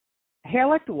Hey, I'd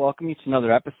like to welcome you to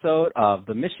another episode of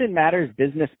the Mission Matters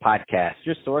Business Podcast,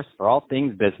 your source for all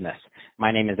things business.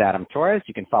 My name is Adam Torres.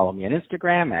 You can follow me on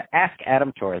Instagram at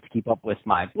 @AskAdamTorres to keep up with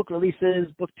my book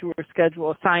releases, book tour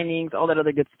schedule, signings, all that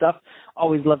other good stuff.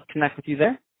 Always love to connect with you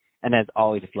there. And as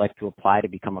always, if you'd like to apply to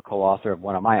become a co-author of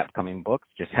one of my upcoming books,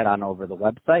 just head on over to the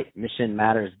website,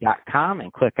 missionmatters.com,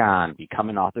 and click on Become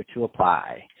an Author to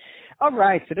apply. All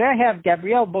right, today I have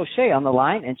Gabrielle Boucher on the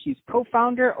line, and she's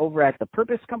co-founder over at The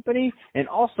Purpose Company and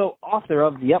also author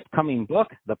of the upcoming book,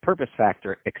 The Purpose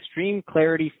Factor, Extreme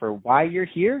Clarity for Why You're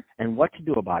Here and What to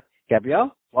Do About it.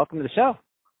 Gabrielle, welcome to the show.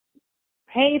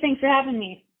 Hey, thanks for having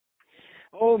me.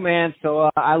 Oh, man, so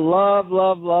I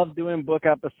love doing book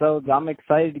episodes. I'm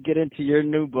excited to get into your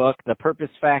new book, The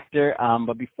Purpose Factor.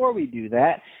 But before we do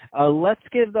that, let's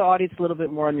give the audience a little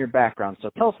bit more on your background. So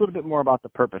tell us a little bit more about The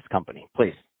Purpose Company,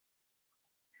 please.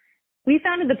 We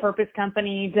founded the Purpose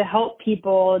Company to help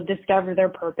people discover their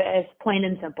purpose, plain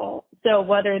and simple. So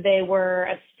whether they were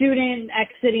a student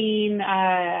exiting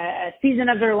a season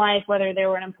of their life, whether they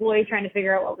were an employee trying to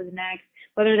figure out what was next,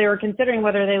 whether they were considering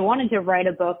whether they wanted to write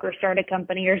a book or start a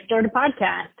company or start a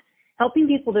podcast, helping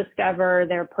people discover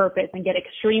their purpose and get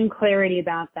extreme clarity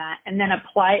about that and then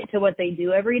apply it to what they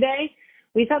do every day.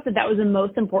 We thought that was the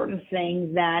most important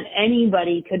thing that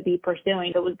anybody could be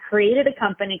pursuing. So we created a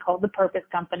company called The Purpose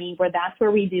Company where that's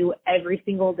where we do every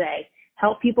single day,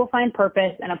 help people find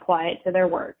purpose and apply it to their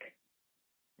work.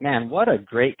 Man, what a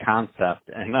great concept.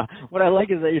 And what I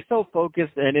like is that you're so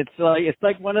focused, and it's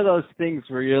like one of those things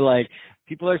where you're like,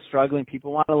 people are struggling,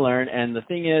 people want to learn, and the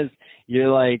thing is, you're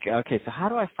like, okay, so how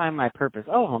do I find my purpose?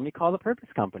 Oh, let me call the Purpose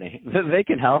Company. They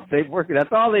can help. They work.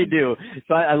 That's all they do.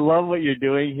 So I love what you're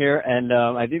doing here, and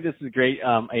I think this is great,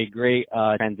 a great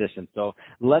transition. So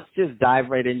let's just dive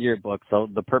right into your book. So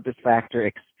The Purpose Factor,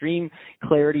 Extreme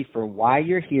Clarity for Why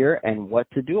You're Here and What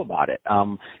to Do About it.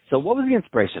 So what was the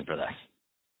inspiration for this?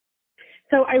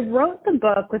 So I wrote the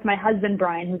book with my husband,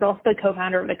 Brian, who's also the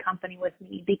co-founder of the company with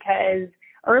me, because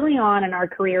early on in our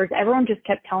careers, everyone just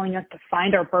kept telling us to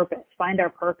find our purpose.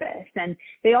 And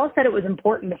they all said it was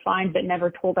important to find, but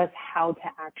never told us how to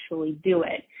actually do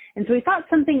it. And so we thought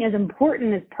something as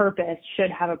important as purpose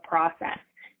should have a process.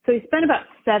 So we spent about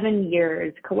 7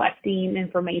 years collecting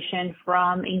information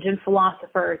from ancient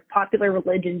philosophers, popular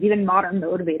religions, even modern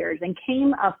motivators, and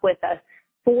came up with a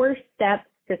 4-step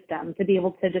system to be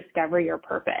able to discover your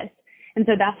purpose. And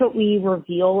so that's what we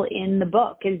reveal in the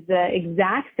book is the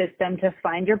exact system to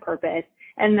find your purpose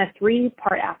and the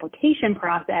 3-part application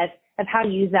process of how to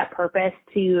use that purpose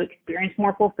to experience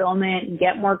more fulfillment,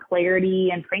 get more clarity,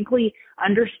 and frankly,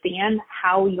 understand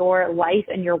how your life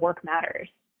and your work matters.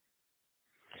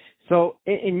 So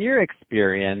in your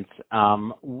experience,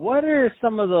 what are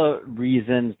some of the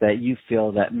reasons that you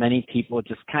feel that many people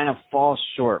just kind of fall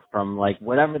short from, like,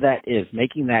 whatever that is,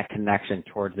 making that connection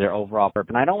towards their overall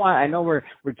purpose? And I know we're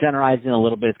generalizing a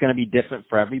little bit. It's going to be different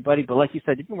for everybody, but like you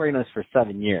said, you've been working on this for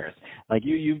 7 years. Like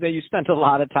you spent a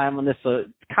lot of time on this. So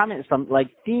some like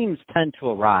themes tend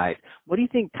to arise. What do you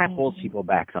think kind of holds people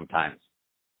back sometimes?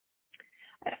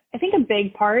 I think a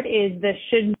big part is the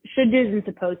should do's and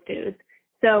supposed to's.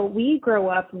 So we grow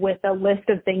up with a list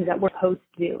of things that we're supposed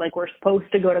to do, like we're supposed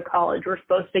to go to college, we're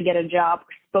supposed to get a job,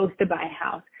 we're supposed to buy a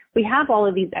house. We have all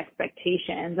of these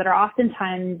expectations that are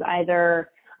oftentimes either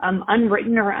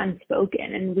unwritten or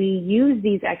unspoken, and we use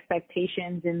these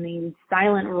expectations and these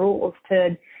silent rules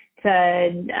to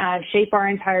shape our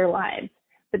entire lives.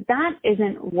 But that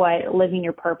isn't what living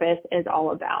your purpose is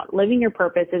all about. Living your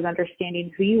purpose is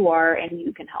understanding who you are and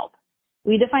you can help.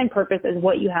 We define purpose as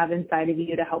what you have inside of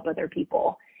you to help other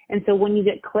people. And so when you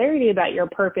get clarity about your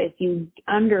purpose, you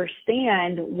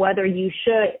understand whether you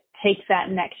should take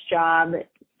that next job,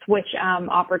 switch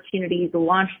opportunities,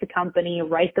 launch the company,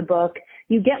 write the book.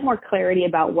 You get more clarity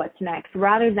about what's next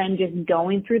rather than just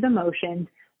going through the motions,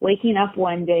 waking up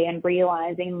one day and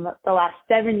realizing that the last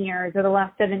 7 years or the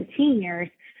last 17 years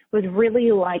was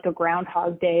really like a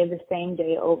Groundhog Day of the same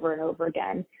day over and over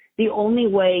again. The only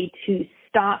way to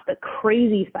stop the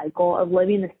crazy cycle of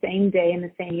living the same day and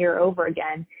the same year over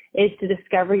again is to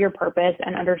discover your purpose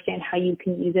and understand how you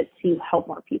can use it to help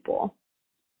more people.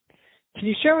 Can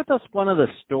you share with us one of the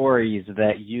stories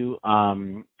that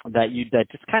that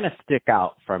just kind of stick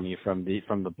out from you from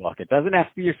the book? It doesn't have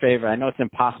to be your favorite. I know it's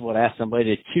impossible to ask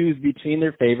somebody to choose between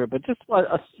their favorite, but just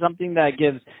something that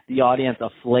gives the audience a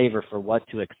flavor for what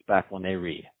to expect when they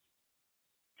read.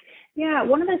 Yeah,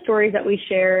 one of the stories that we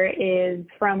share is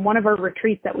from one of our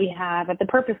retreats that we have at the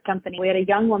Purpose Company. We had a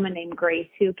young woman named Grace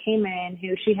who came in,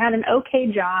 who she had an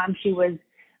okay job. She was,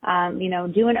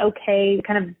 doing okay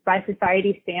kind of by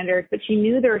society standards, but she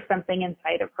knew there was something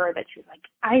inside of her that she was like,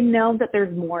 I know that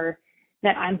there's more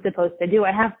that I'm supposed to do.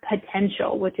 I have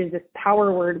potential, which is this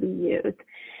power word we use.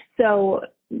 So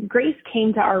Grace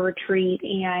came to our retreat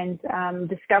and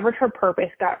discovered her purpose,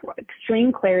 got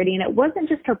extreme clarity, and it wasn't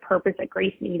just her purpose that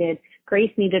Grace needed.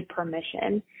 Grace needed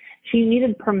permission. She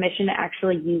needed permission to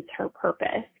actually use her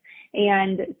purpose.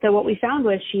 And so what we found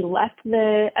was she left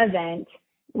the event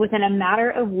within a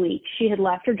matter of weeks. She had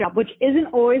left her job, which isn't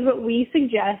always what we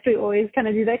suggest. We always kind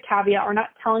of do that caveat. We're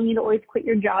not telling you to always quit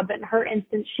your job, but in her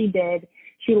instance, she did.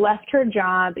 She left her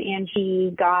job and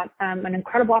she got an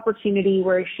incredible opportunity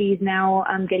where she's now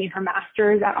getting her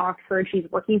master's at Oxford. She's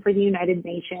working for the United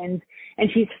Nations, and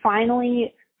she's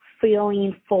finally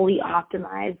feeling fully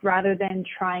optimized rather than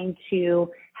trying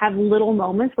to have little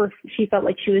moments where she felt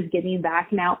like she was giving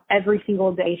back. Now, every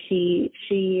single day, she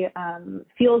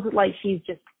feels like she's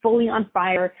just fully on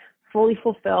fire, fully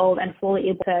fulfilled, and fully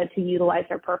able to utilize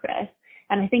her purpose.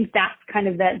 And I think that's kind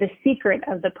of the secret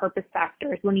of the purpose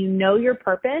factors. When you know your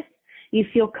purpose, you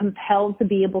feel compelled to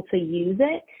be able to use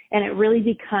it, and it really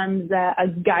becomes a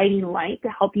guiding light to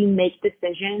help you make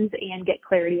decisions and get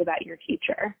clarity about your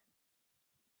future.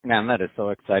 Man, that is so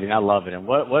exciting. I love it. And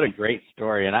what a great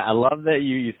story. And I love that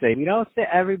you say, we don't say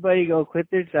everybody go quit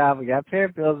their job. We got to pay our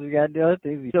bills. We got to do other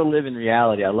things. We still live in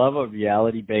reality. I love a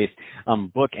reality-based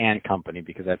book and company,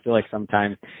 because I feel like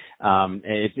sometimes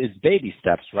it's baby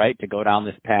steps, right, to go down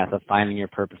this path of finding your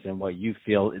purpose and what you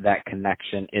feel that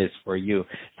connection is for you.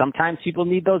 Sometimes people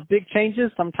need those big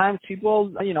changes. Sometimes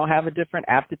people, have a different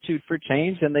aptitude for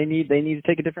change, and they need to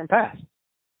take a different path.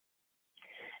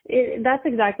 That's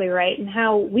exactly right. And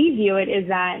how we view it is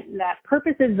that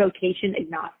purpose is vocation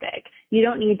agnostic. You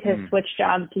don't need to switch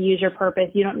jobs to use your purpose.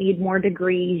 You don't need more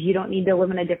degrees. You don't need to live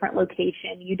in a different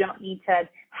location. You don't need to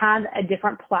have a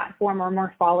different platform or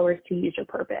more followers to use your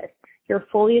purpose. You're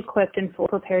fully equipped and fully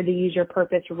prepared to use your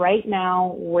purpose right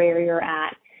now where you're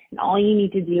at. And all you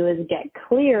need to do is get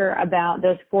clear about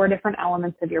those 4 different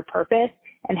elements of your purpose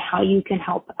and how you can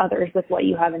help others with what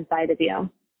you have inside of you.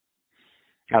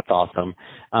 That's awesome.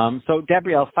 So,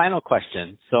 Gabrielle, final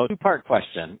question. So, 2-part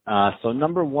question. So,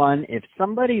 number 1, if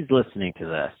somebody's listening to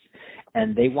this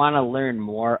and they want to learn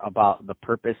more about the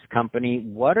Purpose Company,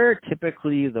 what are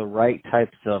typically the right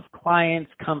types of clients,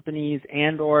 companies,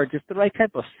 and or just the right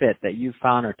type of fit that you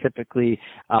found are typically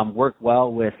work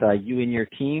well with you and your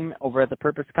team over at the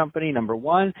Purpose Company, number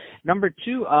 1. Number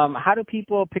 2, how do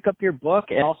people pick up your book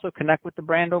and also connect with the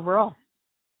brand overall?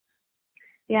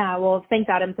 Yeah, well, thanks,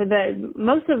 Adam. So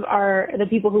most of the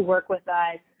people who work with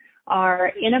us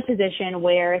are in a position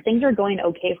where things are going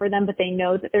okay for them, but they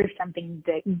know that there's something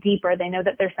deeper. They know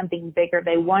that there's something bigger.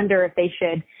 They wonder if they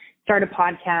should start a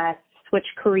podcast, switch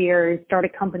careers, start a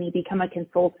company, become a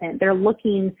consultant. They're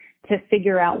looking to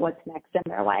figure out what's next in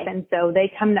their life. And so they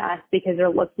come to us because they're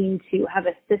looking to have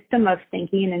a system of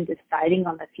thinking and deciding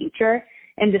on the future,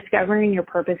 and discovering your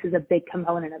purpose is a big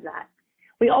component of that.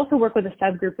 We also work with a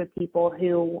subgroup of people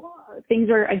who things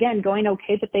are, again, going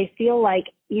okay, but they feel like,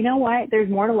 you know what,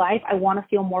 there's more to life. I want to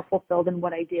feel more fulfilled in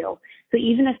what I do. So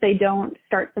even if they don't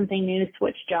start something new,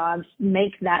 switch jobs,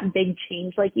 make that big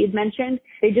change like you'd mentioned,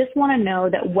 they just want to know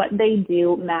that what they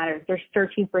do matters. They're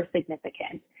searching for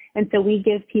significance. And so we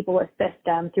give people a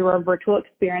system through our virtual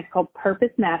experience called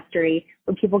Purpose Mastery,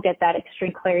 where people get that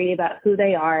extreme clarity about who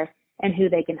they are and who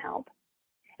they can help.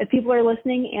 If people are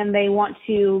listening and they want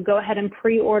to go ahead and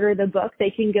pre-order the book, they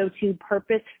can go to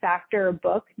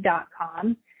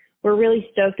purposefactorbook.com. We're really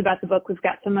stoked about the book. We've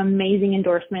got some amazing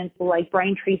endorsements like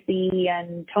Brian Tracy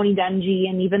and Tony Dungy,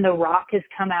 and even The Rock has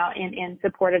come out and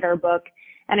supported our book.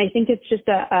 And I think it's just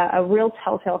a real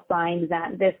telltale sign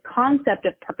that this concept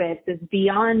of purpose is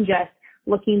beyond just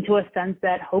looking to a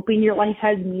sunset, hoping your life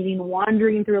has meaning,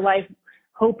 wandering through life,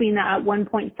 hoping that at one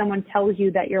point someone tells you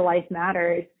that your life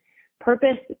matters.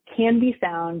 Purpose can be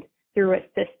found through a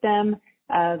system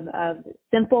of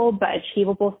simple but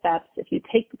achievable steps. If you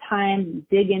take the time,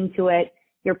 dig into it,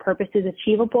 your purpose is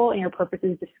achievable and your purpose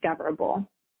is discoverable.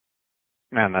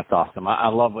 Man, that's awesome. I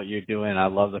love what you're doing. I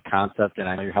love the concept, and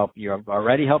I know you have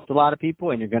already helped a lot of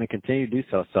people, and you're going to continue to do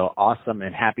so. So awesome,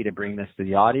 and happy to bring this to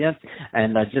the audience.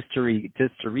 And just to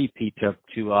repeat, to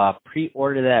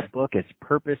pre-order that book, it's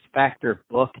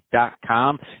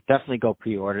purposefactorbook.com. Definitely go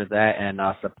pre-order that and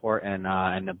support. And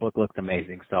the book looks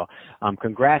amazing. So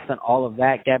congrats on all of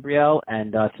that, Gabrielle.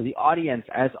 And to the audience,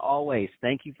 as always,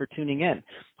 thank you for tuning in.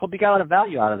 Hope you got a lot of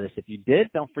value out of this. If you did,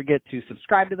 don't forget to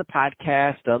subscribe to the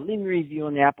podcast, leave me a review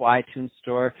in the Apple iTunes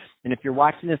store. And if you're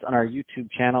watching this on our YouTube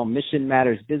channel, Mission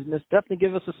Matters Business, definitely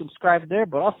give us a subscribe there,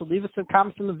 but also leave us some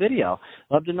comments in the video.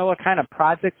 Love to know what kind of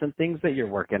projects and things that you're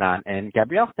working on. And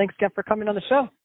Gabrielle, thanks again for coming on the show.